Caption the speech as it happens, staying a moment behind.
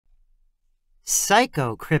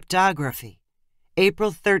Cryptography.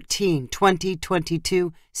 April 13,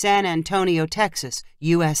 2022, San Antonio, Texas,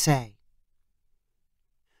 USA.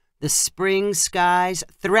 The spring skies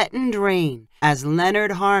threatened rain as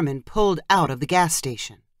Leonard Harmon pulled out of the gas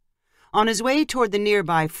station. On his way toward the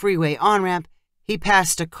nearby freeway on-ramp, he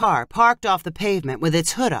passed a car parked off the pavement with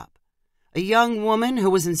its hood up. A young woman who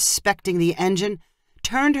was inspecting the engine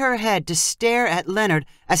turned her head to stare at Leonard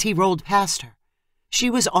as he rolled past her. She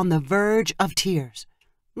was on the verge of tears.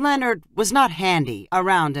 Leonard was not handy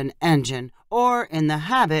around an engine or in the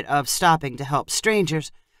habit of stopping to help strangers,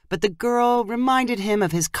 but the girl reminded him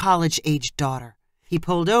of his college-aged daughter. He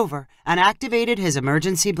pulled over and activated his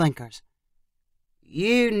emergency blinkers.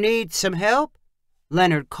 "You need some help?"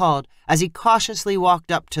 Leonard called as he cautiously walked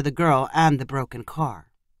up to the girl and the broken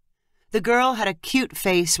car. The girl had a cute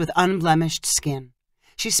face with unblemished skin.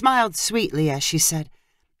 She smiled sweetly as she said,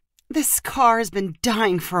 "This car has been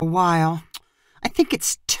dying for a while. I think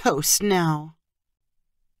it's toast now."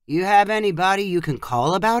 "You have anybody you can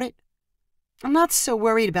call about it?" "I'm not so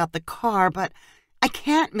worried about the car, but I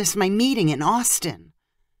can't miss my meeting in Austin."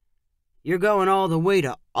 "You're going all the way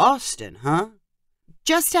to Austin, huh?"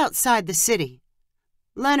 "Just outside the city."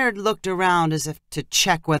 Leonard looked around as if to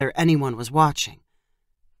check whether anyone was watching.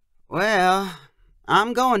 "Well,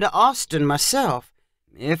 I'm going to Austin myself.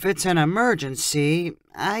 If it's an emergency,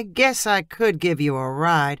 I guess I could give you a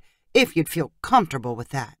ride if you'd feel comfortable with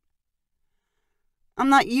that." "I'm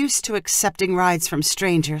not used to accepting rides from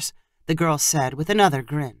strangers," the girl said with another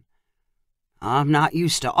grin. "I'm not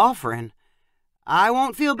used to offering. I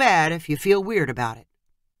won't feel bad if you feel weird about it."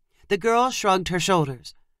 The girl shrugged her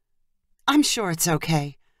shoulders. "I'm sure it's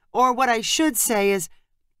okay. Or what I should say is,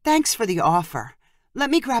 thanks for the offer. Let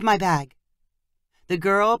me grab my bag." The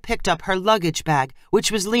girl picked up her luggage bag,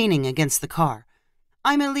 which was leaning against the car.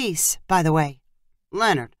 "I'm Elise, by the way."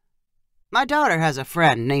 "Leonard. My daughter has a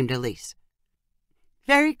friend named Elise."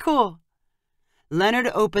 "Very cool." Leonard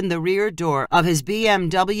opened the rear door of his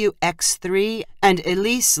BMW X3 and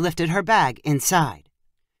Elise lifted her bag inside.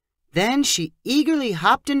 Then she eagerly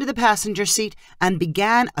hopped into the passenger seat and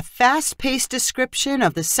began a fast-paced description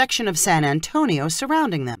of the section of San Antonio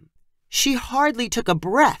surrounding them. She hardly took a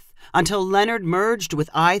breath until Leonard merged with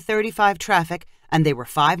I-35 traffic and they were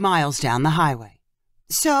 5 miles down the highway.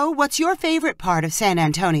 "So, what's your favorite part of San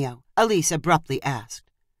Antonio?" Elise abruptly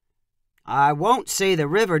asked. "I won't say the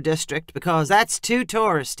River District because that's too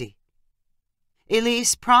touristy."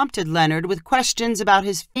 Elise prompted Leonard with questions about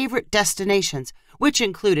his favorite destinations, which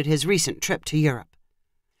included his recent trip to Europe.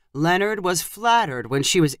 Leonard was flattered when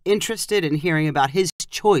she was interested in hearing about his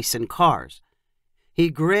choice in cars. He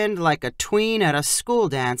grinned like a tween at a school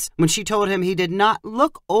dance when she told him he did not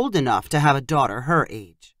look old enough to have a daughter her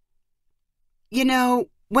age. "You know,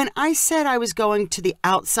 when I said I was going to the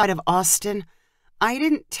outside of Austin, I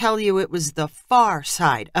didn't tell you it was the far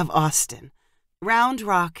side of Austin. Round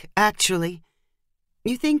Rock, actually.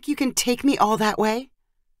 You think you can take me all that way?"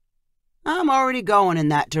 "I'm already going in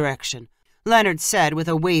that direction," Leonard said with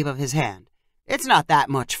a wave of his hand. "It's not that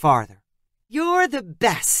much farther." "You're the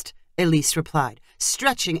best," Elise replied,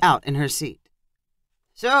 stretching out in her seat.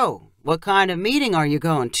 "So, what kind of meeting are you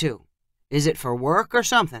going to? Is it for work or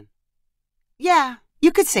something?" "Yeah,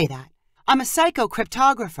 you could say that. I'm a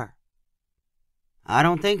cryptographer." "I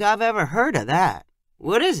don't think I've ever heard of that.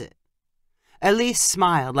 What is it?" Elise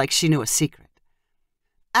smiled like she knew a secret.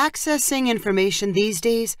 "Accessing information these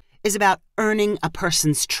days is about earning a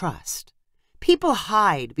person's trust. People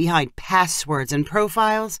hide behind passwords and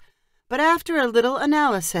profiles, but after a little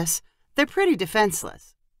analysis, they're pretty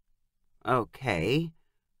defenseless." "Okay.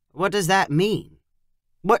 What does that mean?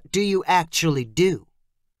 What do you actually do?"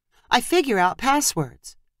 "I figure out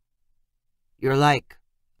passwords." "You're like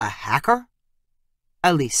a hacker?"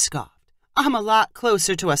 Elise scoffed. "I'm a lot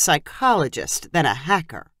closer to a psychologist than a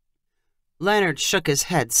hacker." Leonard shook his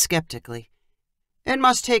head skeptically. "It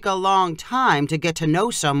must take a long time to get to know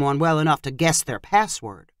someone well enough to guess their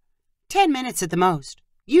password." 10 minutes at the most,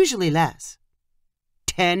 usually less."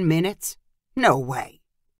 10 minutes? No way.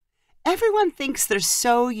 "Everyone thinks they're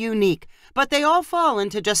so unique, but they all fall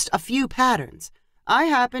into just a few patterns. I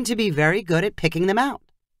happen to be very good at picking them out."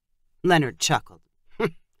 Leonard chuckled.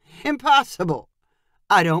 "Impossible.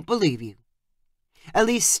 I don't believe you."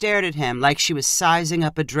 Elise stared at him like she was sizing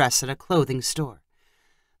up a dress at a clothing store.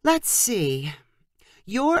 "Let's see.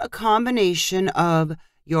 You're a combination of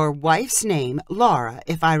your wife's name, Laura,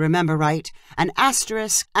 if I remember right, an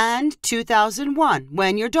asterisk, and 2001,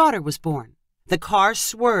 when your daughter was born." The car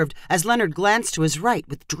swerved as Leonard glanced to his right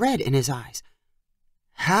with dread in his eyes.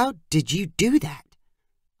 "How did you do that?"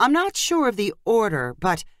 "I'm not sure of the order,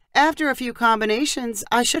 but after a few combinations,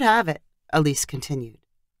 I should have it. Elise continued.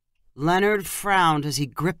 Leonard frowned as he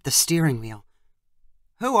gripped the steering wheel.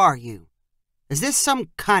 Who are you? Is this some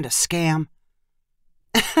kind of scam?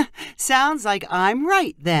 Sounds like I'm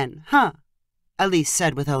right then, huh? Elise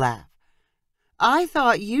said with a laugh. I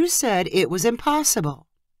thought you said it was impossible.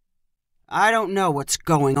 I don't know what's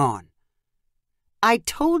going on. I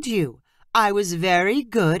told you I was very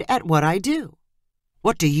good at what I do.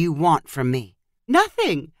 What do you want from me?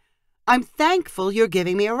 Nothing. I'm thankful you're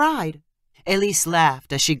giving me a ride. Elise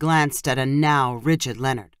laughed as she glanced at a now rigid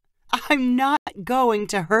Leonard. I'm not going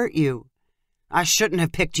to hurt you. I shouldn't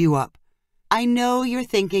have picked you up. I know you're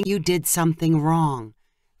thinking you did something wrong.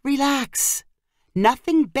 Relax.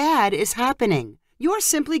 Nothing bad is happening. You're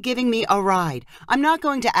simply giving me a ride. I'm not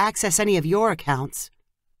going to access any of your accounts.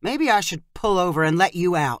 Maybe I should pull over and let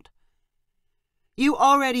you out. You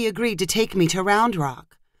already agreed to take me to Round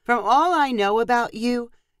Rock. From all I know about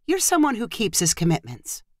you, you're someone who keeps his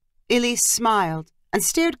commitments. Elise smiled and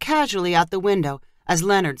stared casually out the window as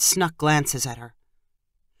Leonard snuck glances at her.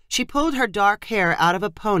 She pulled her dark hair out of a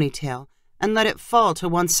ponytail and let it fall to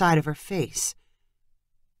one side of her face.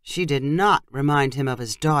 She did not remind him of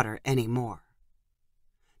his daughter anymore.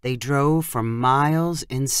 They drove for miles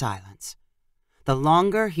in silence. The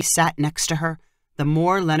longer he sat next to her, the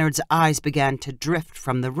more Leonard's eyes began to drift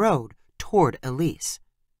from the road toward Elise.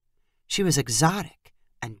 She was exotic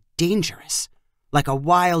and dangerous, like a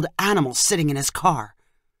wild animal sitting in his car.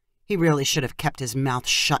 He really should have kept his mouth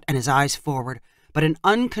shut and his eyes forward, but an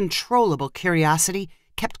uncontrollable curiosity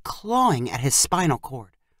kept clawing at his spinal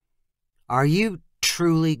cord. Are you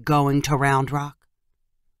truly going to Round Rock?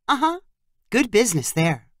 Uh-huh. Good business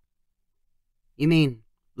there. You mean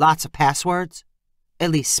lots of passwords?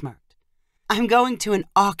 Elise smirked. I'm going to an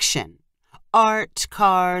auction. Art,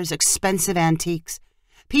 cars, expensive antiques.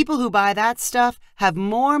 People who buy that stuff have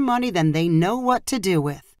more money than they know what to do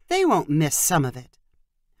with. They won't miss some of it.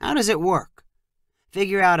 How does it work?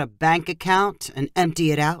 Figure out a bank account and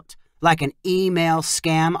empty it out, like an email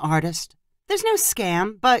scam artist? There's no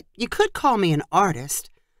scam, but you could call me an artist.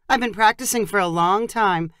 I've been practicing for a long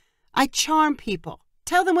time. I charm people,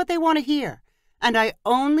 tell them what they want to hear, and I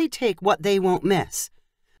only take what they won't miss.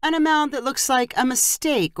 An amount that looks like a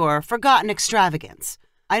mistake or forgotten extravagance.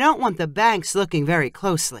 I don't want the banks looking very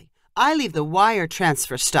closely. I leave the wire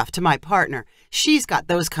transfer stuff to my partner. She's got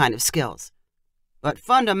those kind of skills. But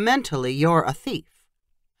fundamentally, you're a thief.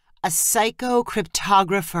 A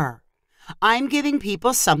psycho-cryptographer. I'm giving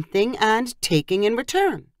people something and taking in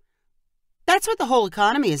return. That's what the whole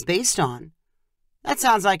economy is based on. That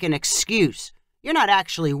sounds like an excuse. You're not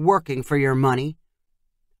actually working for your money.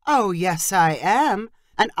 Oh, yes, I am.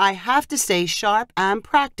 And I have to stay sharp and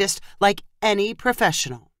practiced like any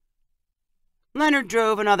professional. Leonard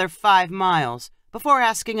drove another 5 miles before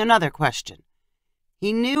asking another question.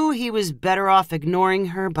 He knew he was better off ignoring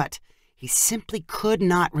her, but he simply could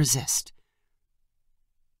not resist.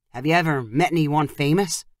 Have you ever met anyone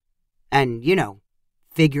famous? And,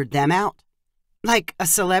 figured them out? Like a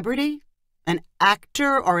celebrity? An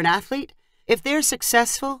actor or an athlete? If they're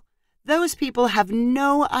successful, those people have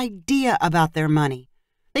no idea about their money.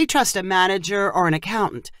 They trust a manager or an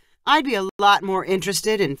accountant. I'd be a lot more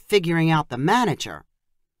interested in figuring out the manager.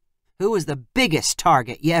 Who was the biggest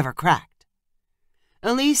target you ever cracked?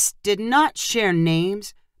 Elise did not share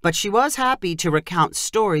names, but she was happy to recount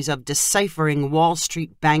stories of deciphering Wall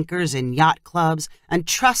Street bankers in yacht clubs and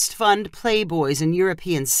trust fund playboys in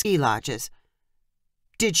European ski lodges.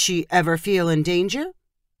 Did she ever feel in danger?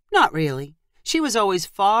 Not really. She was always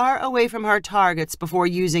far away from her targets before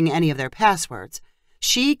using any of their passwords.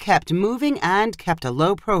 She kept moving and kept a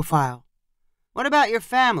low profile. What about your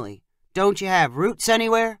family? Don't you have roots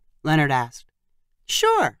anywhere? Leonard asked.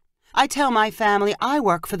 Sure. I tell my family I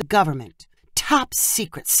work for the government. Top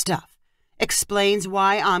secret stuff. Explains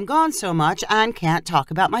why I'm gone so much and can't talk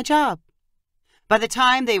about my job. By the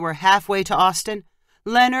time they were halfway to Austin,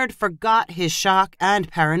 Leonard forgot his shock and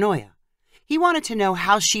paranoia. He wanted to know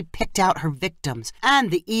how she picked out her victims and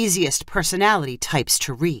the easiest personality types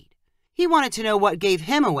to read. He wanted to know what gave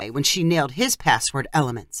him away when she nailed his password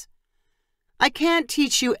elements. I can't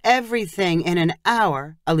teach you everything in an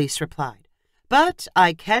hour, Elise replied, but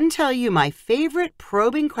I can tell you my favorite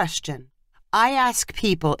probing question. I ask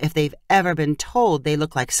people if they've ever been told they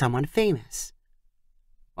look like someone famous.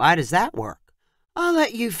 Why does that work? I'll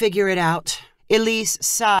let you figure it out. Elise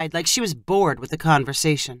sighed like she was bored with the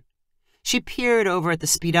conversation. She peered over at the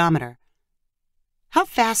speedometer. How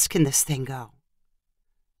fast can this thing go?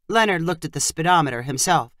 Leonard looked at the speedometer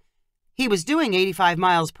himself. He was doing 85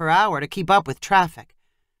 miles per hour to keep up with traffic.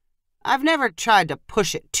 I've never tried to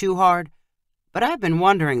push it too hard, but I've been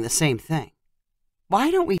wondering the same thing.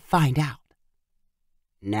 Why don't we find out?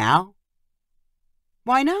 Now?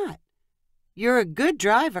 Why not? You're a good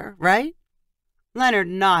driver, right? Leonard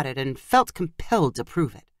nodded and felt compelled to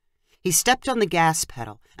prove it. He stepped on the gas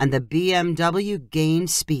pedal, and the BMW gained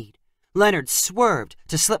speed. Leonard swerved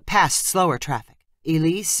to slip past slower traffic.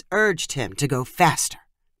 Elise urged him to go faster.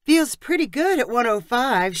 "Feels pretty good at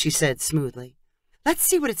 105, she said smoothly. "Let's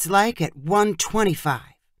see what it's like at 125.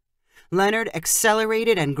 Leonard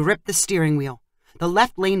accelerated and gripped the steering wheel. The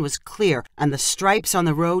left lane was clear, and the stripes on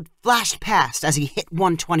the road flashed past as he hit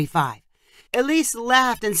 125. Elise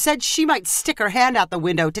laughed and said she might stick her hand out the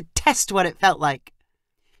window to test what it felt like.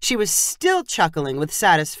 She was still chuckling with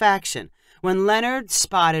satisfaction when Leonard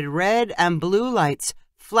spotted red and blue lights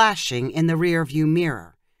flashing in the rearview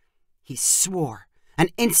mirror. He swore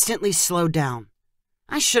and instantly slowed down.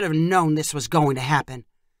 "I should have known this was going to happen,"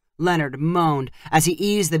 Leonard moaned as he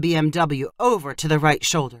eased the BMW over to the right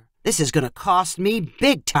shoulder. "This is going to cost me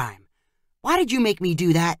big time. Why did you make me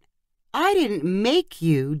do that?" "I didn't make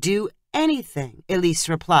you do anything," Elise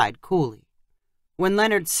replied coolly. When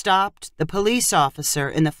Leonard stopped, the police officer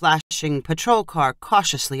in the flashing patrol car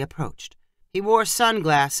cautiously approached. He wore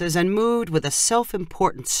sunglasses and moved with a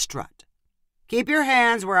self-important strut. "Keep your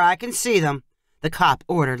hands where I can see them," the cop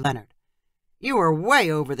ordered Leonard. "You were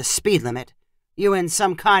way over the speed limit. You in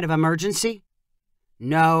some kind of emergency?"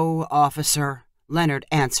 "No, officer," Leonard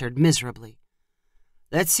answered miserably.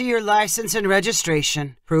 "Let's see your license and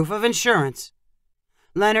registration, proof of insurance."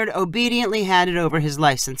 Leonard obediently handed over his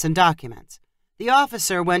license and documents. The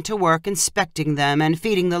officer went to work inspecting them and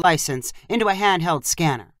feeding the license into a handheld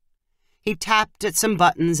scanner. He tapped at some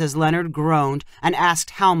buttons as Leonard groaned and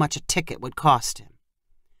asked how much a ticket would cost him.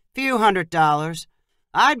 "Few $100s.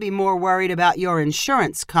 I'd be more worried about your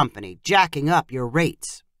insurance company jacking up your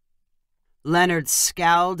rates." Leonard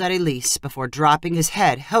scowled at Elise before dropping his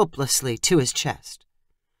head helplessly to his chest.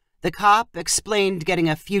 The cop explained getting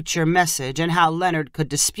a future message and how Leonard could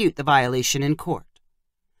dispute the violation in court.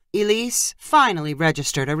 Elise finally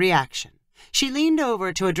registered a reaction. She leaned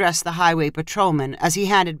over to address the highway patrolman as he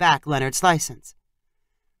handed back Leonard's license.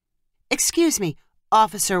 "Excuse me,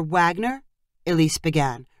 Officer Wagner?" Elise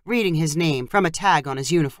began, reading his name from a tag on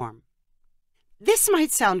his uniform. "This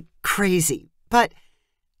might sound crazy, but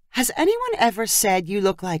has anyone ever said you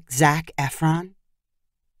look like Zac Efron?"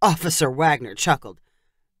 Officer Wagner chuckled.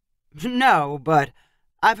 "No, but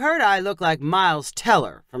I've heard I look like Miles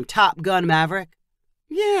Teller from Top Gun Maverick."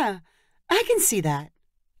 "Yeah, I can see that,"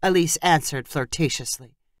 Elise answered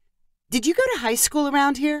flirtatiously. "Did you go to high school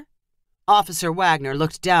around here?" Officer Wagner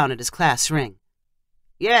looked down at his class ring.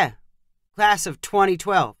 "Yeah, class of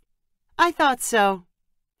 2012. "I thought so."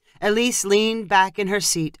 Elise leaned back in her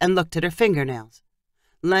seat and looked at her fingernails.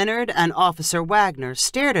 Leonard and Officer Wagner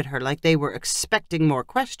stared at her like they were expecting more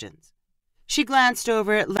questions. She glanced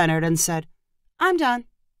over at Leonard and said, "I'm done.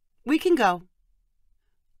 We can go."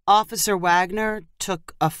 Officer Wagner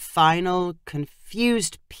took a final,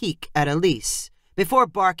 confused peek at Elise before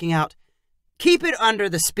barking out, "Keep it under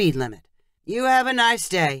the speed limit. You have a nice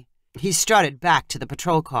day." He strutted back to the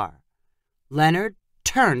patrol car. Leonard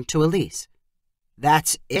turned to Elise.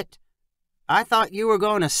 "That's it? I thought you were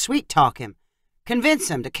going to sweet-talk him, convince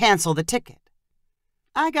him to cancel the ticket."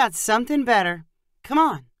 "I got something better. Come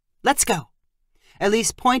on, let's go."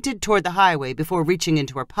 Elise pointed toward the highway before reaching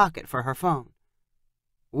into her pocket for her phone.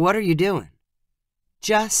 "What are you doing?"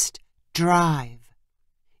 "Just drive."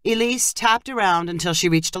 Elise tapped around until she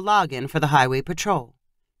reached a login for the highway patrol.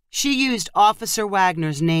 She used Officer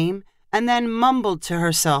Wagner's name and then mumbled to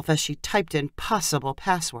herself as she typed in possible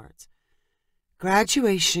passwords.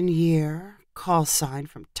 "Graduation year, call sign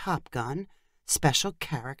from Top Gun, special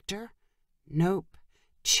character. Nope,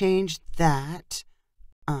 changed that.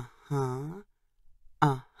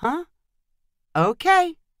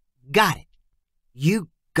 Okay, got it." "You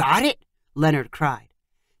got it?" Leonard cried.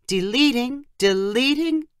 "Deleting,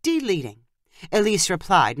 deleting, deleting," Elise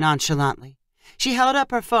replied nonchalantly. She held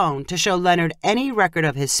up her phone to show Leonard any record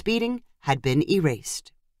of his speeding had been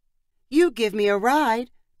erased. "You give me a ride,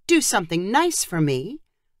 do something nice for me.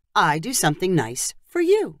 I do something nice for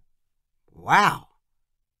you." "Wow.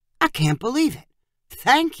 I can't believe it.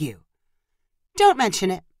 Thank you." "Don't mention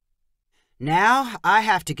it." "Now I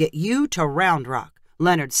have to get you to Round Rock,"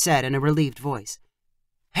 Leonard said in a relieved voice.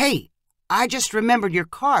 "Hey, I just remembered your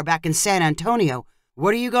car back in San Antonio.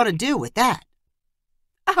 What are you going to do with that?"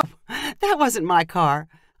 "Oh, that wasn't my car.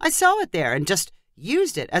 I saw it there and just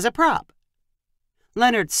used it as a prop."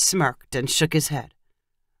 Leonard smirked and shook his head.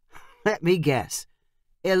 "Let me guess.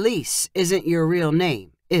 Elise isn't your real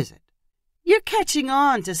name, is it?" "You're catching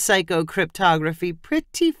on to psycho-cryptography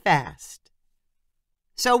pretty fast."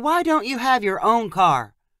 "So why don't you have your own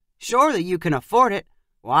car? Surely you can afford it.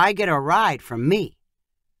 Why get a ride from me?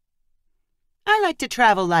 I like to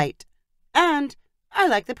travel light, and I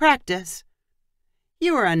like the practice.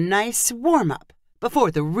 You are a nice warm-up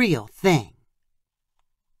before the real thing.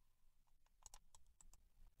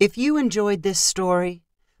 If you enjoyed this story,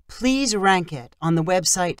 please rank it on the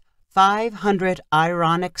website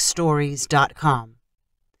 500ironicstories.com.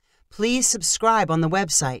 Please subscribe on the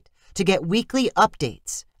website to get weekly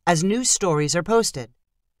updates as new stories are posted.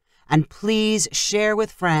 And please share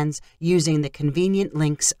with friends using the convenient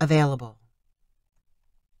links available.